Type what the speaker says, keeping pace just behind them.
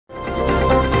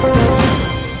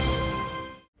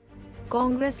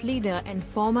Congress leader and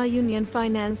former Union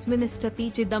Finance Minister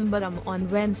P. Chidambaram on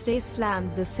Wednesday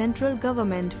slammed the central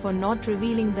government for not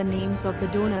revealing the names of the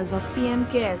donors of PM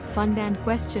CARES Fund and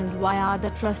questioned why are the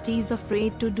trustees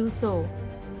afraid to do so.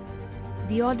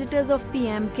 The auditors of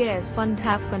PM CARES Fund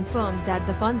have confirmed that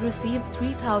the fund received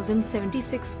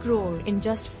 3,076 crore in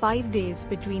just 5 days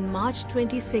between March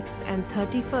 26 and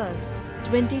 31,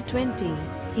 2020,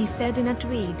 he said in a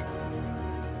tweet.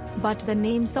 But the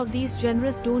names of these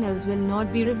generous donors will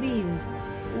not be revealed.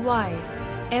 Why?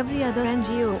 Every other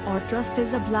NGO or trust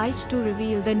is obliged to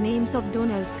reveal the names of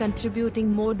donors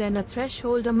contributing more than a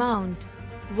threshold amount.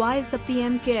 Why is the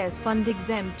PM CARES Fund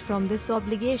exempt from this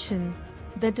obligation?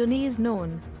 The donee is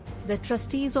known. The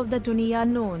trustees of the donee are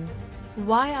known.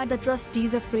 Why are the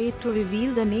trustees afraid to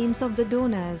reveal the names of the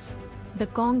donors? The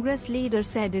Congress leader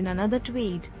said in another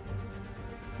tweet.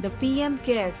 The PM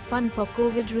CARES Fund for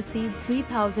COVID received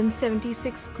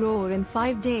 3,076 crore in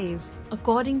 5 days,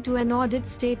 according to an audit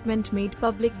statement made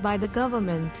public by the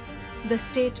government. The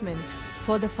statement,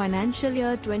 for the financial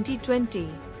year 2020,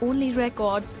 only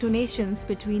records donations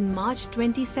between March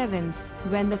 27,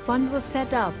 when the fund was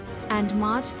set up, and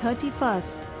March 31.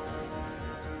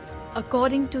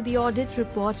 According to the audit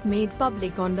report made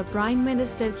public on the Prime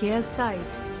Minister CARES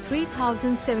site,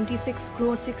 3,076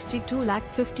 crore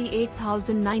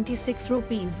 62,58,096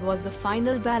 rupees was the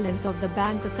final balance of the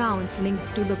bank account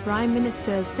linked to the Prime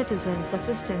Minister's Citizens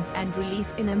Assistance and Relief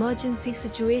in Emergency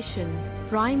Situation,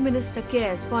 Prime Minister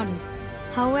CARES Fund.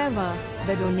 However,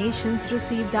 the donations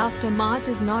received after March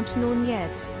is not known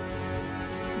yet.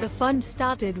 The fund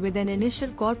started with an initial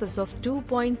corpus of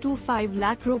 2.25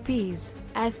 lakh rupees,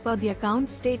 as per the account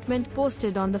statement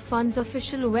posted on the fund's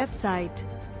official website.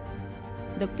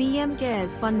 The PM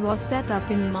CARES Fund was set up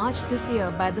in March this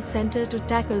year by the Centre to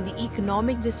tackle the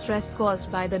economic distress caused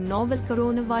by the novel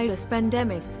coronavirus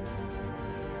pandemic.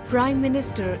 Prime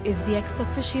Minister is the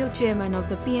ex-officio chairman of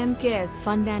the PM CARES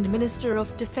Fund and Minister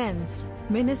of Defence,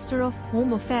 Minister of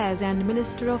Home Affairs and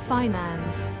Minister of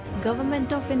Finance,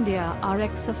 Government of India are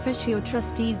ex-officio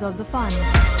trustees of the fund.